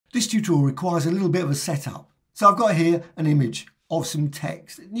This tutorial requires a little bit of a setup. So I've got here an image of some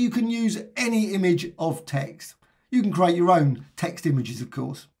text. You can use any image of text. You can create your own text images, of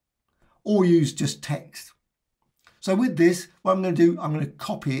course, or use just text. So with this, what I'm going to do, I'm going to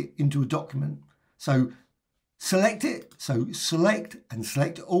copy it into a document. So select it. So select and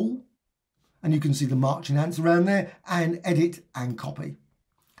select all. And you can see the marching ants around there, and edit and copy.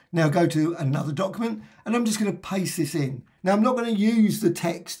 Now go to another document and I'm just going to paste this in. Now I'm not going to use the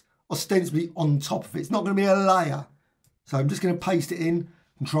text ostensibly on top of it. It's not going to be a layer. So I'm just going to paste it in,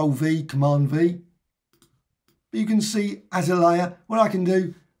 Control V, Command V. But you can see as a layer, what I can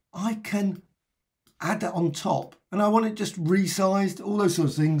do, I can add that on top. And I want it just resized, all those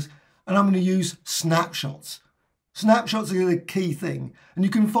sorts of things. And I'm going to use snapshots. Snapshots are the key thing. And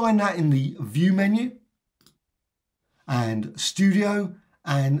you can find that in the View menu and Studio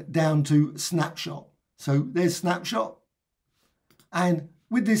and down to Snapshot. So there's Snapshot. And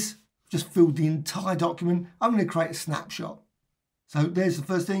with this, just filled the entire document. I'm going to create a snapshot. So there's the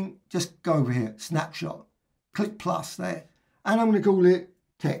first thing. Just go over here, Snapshot. Click plus there. And I'm going to call it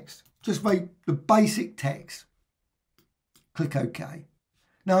text. Just make the basic text. Click OK.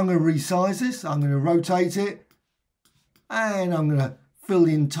 Now I'm going to resize this. I'm going to rotate it. And I'm going to fill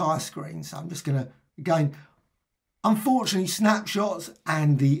the entire screen. So I'm just going to, again, unfortunately, snapshots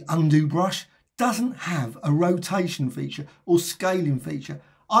and the undo brush doesn't have a rotation feature or scaling feature.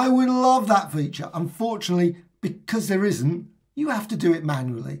 I would love that feature. Unfortunately, because there isn't, you have to do it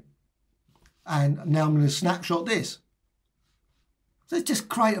manually. And now I'm going to snapshot this. So let's just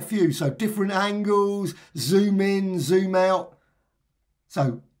create a few. So different angles, zoom in, zoom out.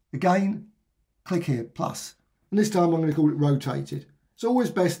 So again, click here, plus. And this time I'm going to call it rotated. It's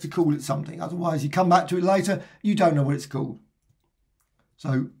always best to call it something. Otherwise you come back to it later, you don't know what it's called.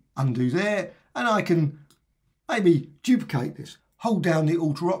 So undo there. And I can maybe duplicate this. Hold down the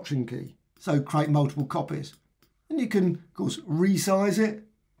Alt or Option key. So create multiple copies. And you can, of course, resize it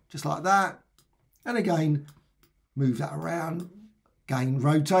just like that. And again, move that around. Again,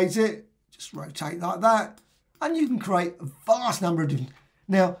 rotate it. Just rotate like that. And you can create a vast number of different...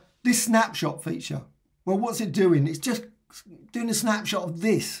 Now, this snapshot feature, well, what's it doing? It's just doing a snapshot of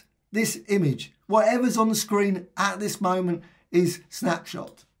this image. Whatever's on the screen at this moment is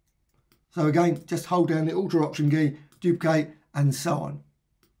snapshot. So again, just hold down the Alt or Option key, duplicate, and so on.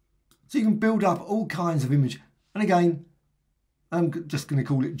 So you can build up all kinds of image. And again, I'm just going to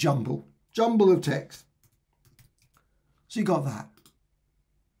call it jumble. Jumble of text. So you got that.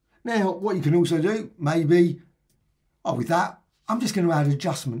 Now, what you can also do, maybe, with that, I'm just going to add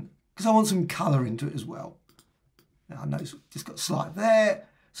adjustment because I want some colour into it as well. Now I know it's just got slight there.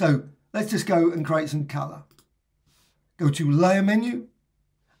 So let's just go and create some colour. Go to Layer menu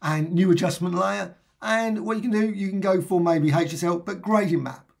and New Adjustment Layer. And what you can do, you can go for maybe HSL, but gradient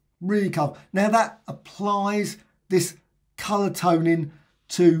map. Really colour. Now that applies this colour toning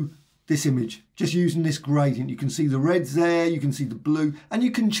to this image. Just using this gradient. You can see the reds there, you can see the blue, and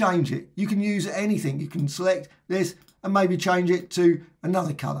you can change it. You can use anything. You can select this and maybe change it to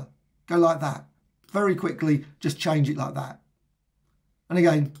another colour. Go like that. Very quickly, just change it like that. And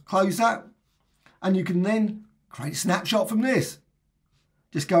again, close that. And you can then create a snapshot from this.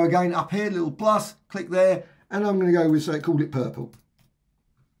 Just go again up here, little plus, click there, and I'm going to go with, so I called it purple.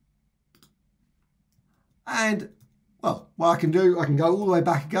 And, well, what I can do, I can go all the way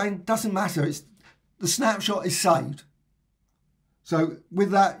back again. Doesn't matter, the snapshot is saved. So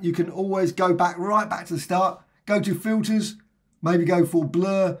with that, you can always go back, right back to the start, go to filters, maybe go for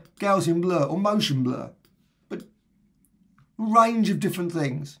blur, Gaussian blur, or motion blur. But a range of different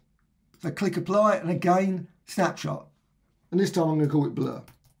things. So click apply, and again, snapshot. And this time I'm going to call it blur.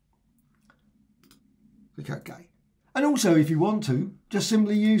 Click OK. And also, if you want to, just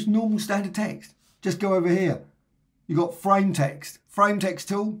simply use normal standard text. Just go over here. You've got frame text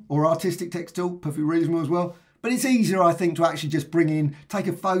tool or artistic text tool, perfectly reasonable as well. But it's easier, I think, to actually just bring in, take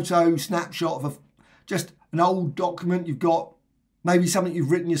a photo, snapshot of just an old document you've got, maybe something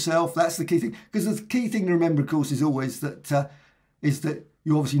you've written yourself. That's the key thing. Because the key thing to remember, of course, is always that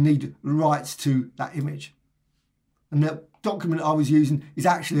you obviously need rights to that image. And the document I was using is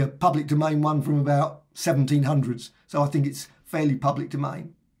actually a public domain one from about 1700s. So I think it's fairly public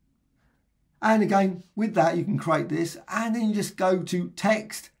domain. And again, with that, you can create this and then you just go to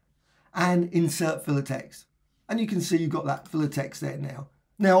text and insert filler text. And you can see you've got that filler text there now.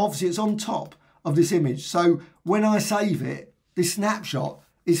 Now, obviously it's on top of this image. So when I save it, this snapshot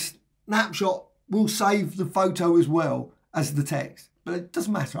will save the photo as well as the text. But it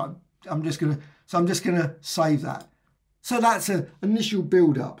doesn't matter. I'm just gonna save that. So that's an initial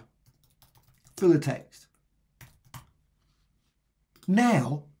build up, filler text.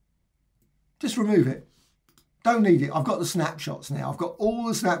 Now just remove it. Don't need it. I've got the snapshots now. I've got all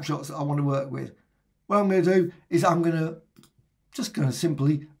the snapshots that I want to work with. What I'm going to do is I'm just going to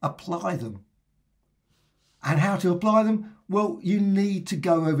simply apply them. And how to apply them? Well, you need to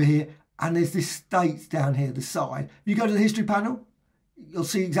go over here, and there's this states down here, the side. If you go to the history panel, you'll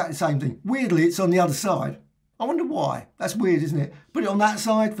see exactly the same thing. Weirdly, it's on the other side. I wonder why. That's weird, isn't it? Put it on that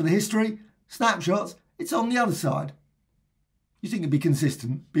side for the history, snapshots, it's on the other side. You think it'd be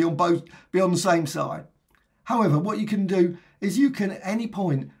consistent, be on the same side. However, what you can do is you can at any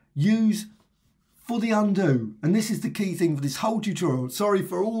point use for the undo, and this is the key thing for this whole tutorial. Sorry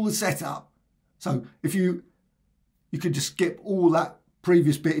for all the setup. So if you could just skip all that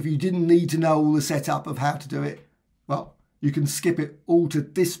previous bit if you didn't need to know all the setup of how to do it. Well, you can skip it all to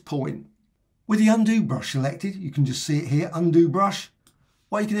this point. With the undo brush selected, you can just see it here, undo brush.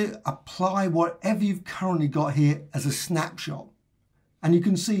 What you can do, apply whatever you've currently got here as a snapshot. And you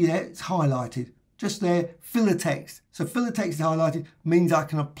can see there, it's highlighted. Just there, filler text. So filler text highlighted means I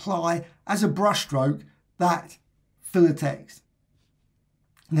can apply as a brush stroke that filler text.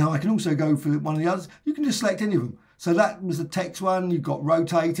 Now I can also go for one of the others. You can just select any of them. So that was the text one. You've got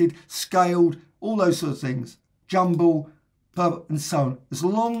rotated, scaled, all those sort of things. Jumble, purple, and so on. As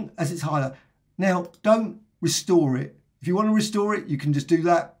long as it's highlighted. Now don't restore it. If you want to restore it, you can just do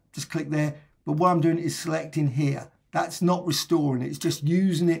that. Just click there. But what I'm doing is selecting here. That's not restoring it. It's just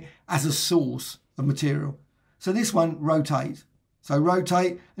using it as a source of material. So this one, rotate. So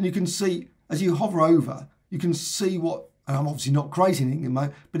rotate, and you can see as you hover over, you can see what, and I'm obviously not creating anything at the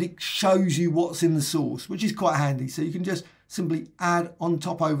moment, but it shows you what's in the source, which is quite handy. So you can just simply add on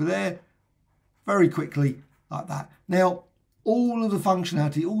top over there very quickly like that. Now, all of the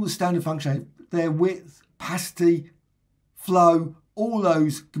functionality, all the standard functionality, their width, opacity, flow, all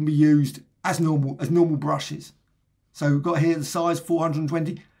those can be used as normal brushes. So we've got here the size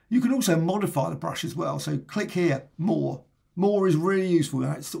 420. You can also modify the brush as well. So click here, more. More is really useful.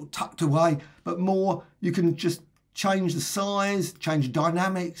 It's sort of tucked away, but more, you can just change the size, change the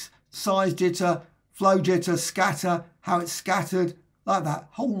dynamics, size jitter, flow jitter, scatter, how it's scattered, like that.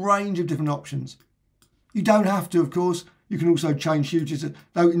 Whole range of different options. You don't have to, of course. You can also change hue jitter,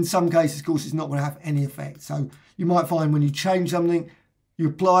 though in some cases, of course, it's not going to have any effect. So you might find when you change something, you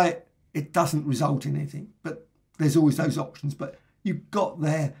apply it, it doesn't result in anything. But there's always those options, but you've got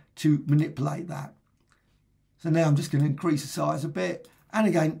there to manipulate that. So now I'm just going to increase the size a bit, and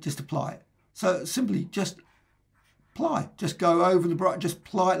again, just apply it. So simply just apply, just go over the brush, just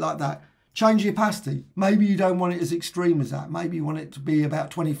apply it like that. Change the opacity. Maybe you don't want it as extreme as that. Maybe you want it to be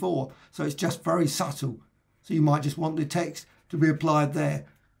about 24, so it's just very subtle. So you might just want the text to be applied there.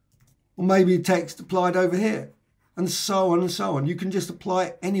 Or maybe the text applied over here, and so on and so on. You can just apply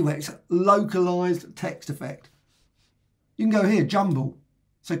it anywhere. It's a localized text effect. You can go here, jumble.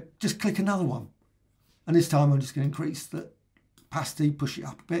 So just click another one. And this time I'm just going to increase the opacity, push it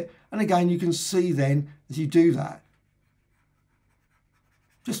up a bit. And again, you can see then, as you do that,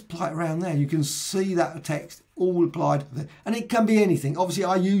 just apply it around there. You can see that text all applied. And it can be anything. Obviously,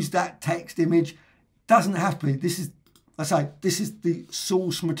 I use that text image. Doesn't have to be. This is, I say, this is the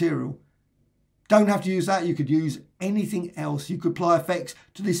source material. Don't have to use that. You could use anything else. You could apply effects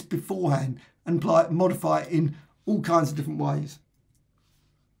to this beforehand and modify it in all kinds of different ways.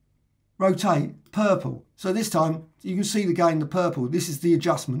 Rotate, purple. So this time you can see again the purple. This is the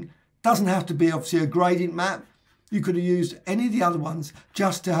adjustment. Doesn't have to be obviously a gradient map. You could have used any of the other ones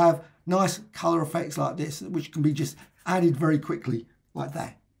just to have nice color effects like this, which can be just added very quickly like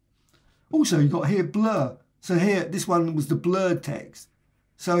that. Also, you've got here blur. So here, this one was the blurred text.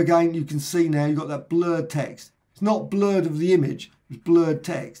 So again, you can see now you've got that blurred text. It's not blurred of the image, it's blurred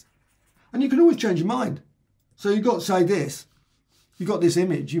text. And you can always change your mind. So you've got to say this. You've got this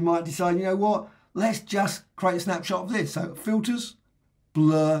image. You might decide, you know what, let's just create a snapshot of this. So filters,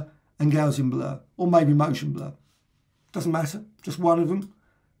 blur, and Gaussian blur, or maybe motion blur. Doesn't matter, just one of them.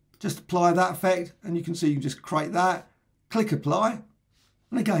 Just apply that effect, and you can see you can just create that. Click apply,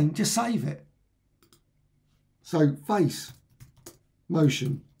 and again, just save it. So face,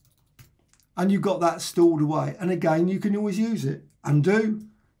 motion, and you've got that stored away. And again, you can always use it. Undo,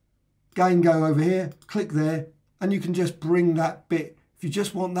 again, go over here, click there, and you can just bring that bit. If you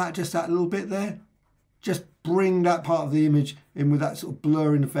just want that, just that little bit there, just bring that part of the image in with that sort of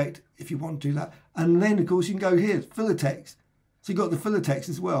blurring effect if you want to do that. And then, of course, you can go here, filler text. So you've got the filler text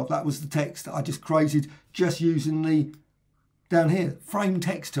as well. That was the text that I just created just using the, down here, frame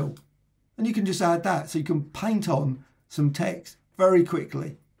text tool. And you can just add that. So you can paint on some text very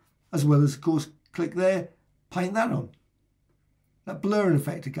quickly, as well as, of course, click there, paint that on. That blurring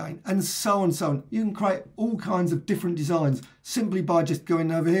effect again, and so on and so on. You can create all kinds of different designs simply by just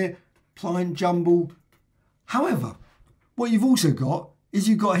going over here, applying jumble. However, what you've also got is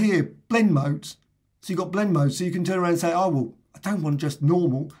you've got here blend modes. So you've got blend modes, so you can turn around and say, oh, well, I don't want just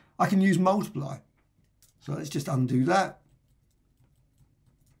normal. I can use multiply. So let's just undo that.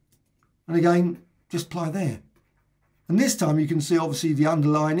 And again, just apply there. And this time you can see obviously the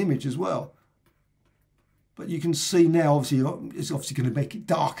underlying image as well. But you can see now, obviously, it's obviously going to make it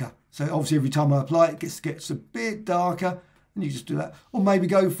darker. So obviously every time I apply it, it gets a bit darker. And you just do that. Or maybe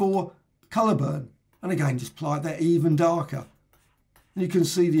go for colour burn. And again, just apply it there even darker. And you can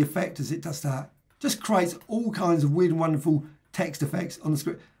see the effect as it does that. Just creates all kinds of weird and wonderful text effects on the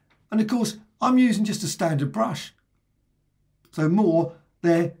script. And of course, I'm using just a standard brush. So more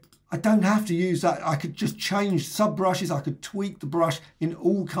there, I don't have to use that. I could just change sub brushes. I could tweak the brush in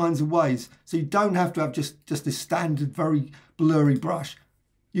all kinds of ways. So you don't have to have just this standard, very blurry brush.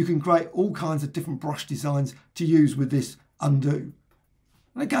 You can create all kinds of different brush designs to use with this undo.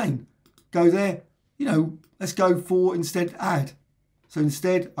 And again, go there, you know, let's go for instead add. So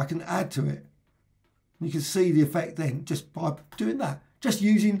instead I can add to it. And you can see the effect then just by doing that. Just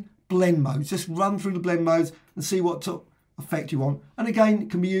using blend modes. Just run through the blend modes and see what effect you want. And again,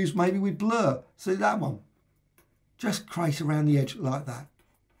 it can be used maybe with blur. So that one. Just create around the edge like that.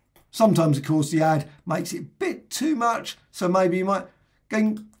 Sometimes, of course, the add makes it a bit too much. So maybe you might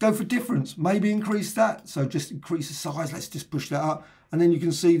go for difference. Maybe increase that. So just increase the size. Let's just push that up. And then you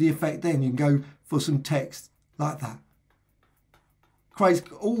can see the effect then. You can go for some text like that. Creates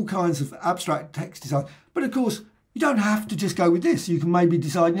all kinds of abstract text design. But of course, you don't have to just go with this. You can maybe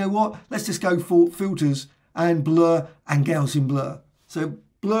decide, you know what, let's just go for filters and blur and Gaussian blur. So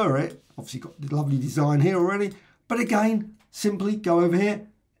blur it, obviously got the lovely design here already. But again, simply go over here,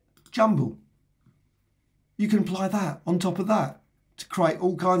 jumble. You can apply that on top of that to create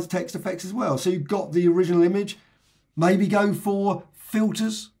all kinds of text effects as well. So you've got the original image, maybe go for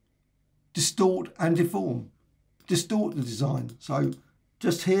filters, distort and deform. Distort the design. So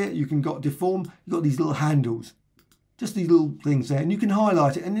just here you can got deform, you've got these little handles, just these little things there, and you can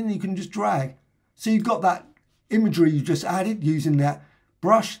highlight it and then you can just drag. So you've got that imagery you just added using that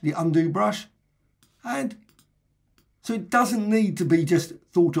brush, the undo brush, and so it doesn't need to be just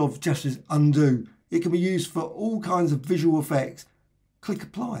thought of just as undo. It can be used for all kinds of visual effects. Click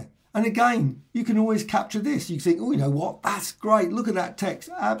apply. And again, you can always capture this. You think, oh, you know what, that's great. Look at that text,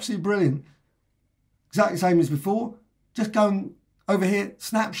 absolutely brilliant. Exactly the same as before. Just go over here,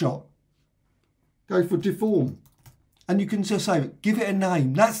 snapshot. Go for deform. And you can just save it. Give it a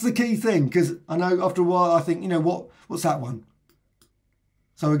name. That's the key thing, because I know after a while I think, you know what's that one?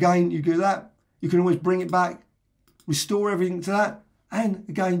 So again, you do that. You can always bring it back, restore everything to that, and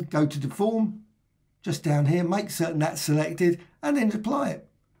again, go to deform, just down here, make certain that's selected, and then apply it.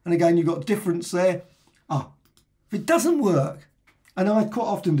 And again, you've got difference there. Ah, if it doesn't work, and I quite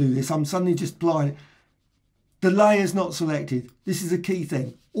often do this, I'm suddenly just applying it. The layer's not selected. This is a key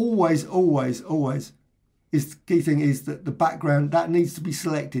thing. Always, always, always. The key thing is that the background, that needs to be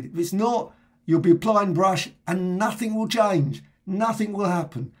selected. If it's not, you'll be applying brush and nothing will change. Nothing will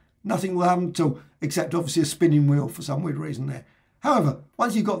happen. Nothing will happen at all, except obviously a spinning wheel for some weird reason there. However,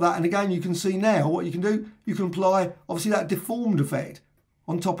 once you've got that, and again, you can see now what you can do. You can apply, obviously, that deformed effect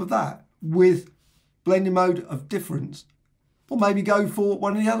on top of that with blending mode of difference. Or maybe go for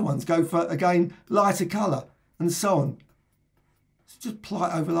one of the other ones. Go for, again, lighter colour and so on. Just apply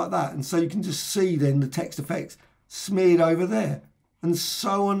it over like that, and so you can just see then the text effects smeared over there, and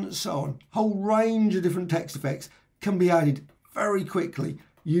so on and so on. A whole range of different text effects can be added very quickly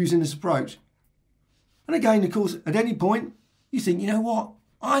using this approach. And again, of course, at any point you think, you know what,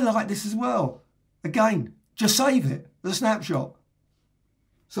 I like this as well. Again, just save it as a snapshot.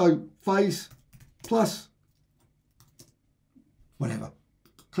 So face plus whatever,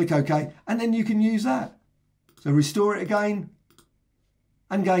 click OK, and then you can use that. So restore it again.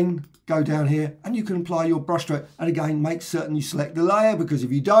 And again, go down here and you can apply your brush stroke. And again, make certain you select the layer, because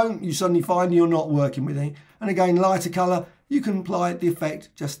if you don't, you suddenly find you're not working with it. And again, lighter color, you can apply the effect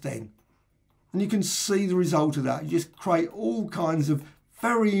just then. And you can see the result of that. You just create all kinds of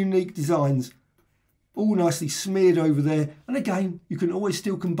very unique designs, all nicely smeared over there. And again, you can always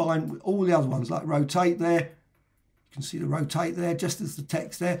still combine with all the other ones, like rotate there. You can see the rotate there, just as the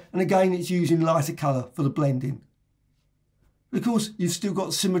text there. And again, it's using lighter color for the blending. Of course, you've still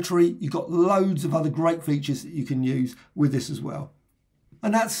got symmetry. You've got loads of other great features that you can use with this as well.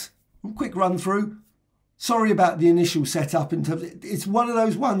 And that's a quick run through. Sorry about the initial setup in terms of, it's one of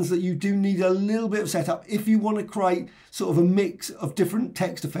those ones that you do need a little bit of setup if you want to create sort of a mix of different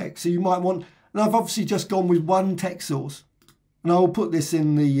text effects. So you might want, and I've obviously just gone with one text source, and I will put this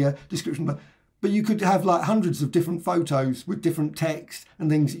in the description, But you could have like hundreds of different photos with different text and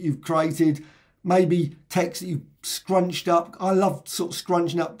things that you've created. Maybe text that you've scrunched up. I love sort of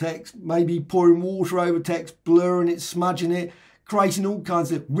scrunching up text, maybe pouring water over text, blurring it, smudging it, creating all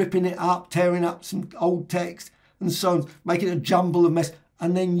kinds of, ripping it up, tearing up some old text and so on, making a jumble of mess,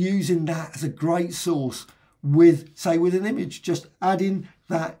 and then using that as a great source with, say, with an image, just adding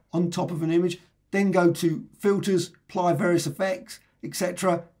that on top of an image, then go to filters, apply various effects,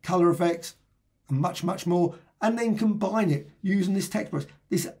 etc., color effects, and much, much more, and then combine it using this text brush.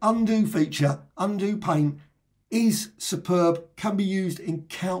 This undo feature, undo paint, is superb, can be used in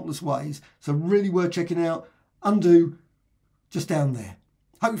countless ways. So really worth checking out. Undo, just down there.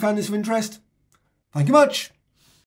 Hope you found this of interest. Thank you much.